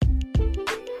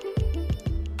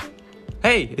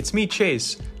Hey, it's me,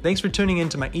 Chase. Thanks for tuning in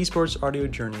to my esports audio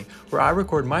journey, where I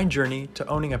record my journey to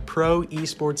owning a pro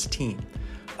esports team.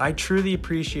 I truly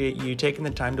appreciate you taking the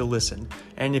time to listen,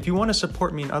 and if you want to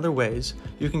support me in other ways,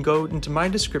 you can go into my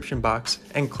description box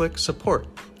and click support,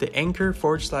 the anchor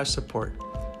 /support.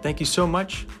 Thank you so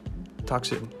much. Talk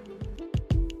soon.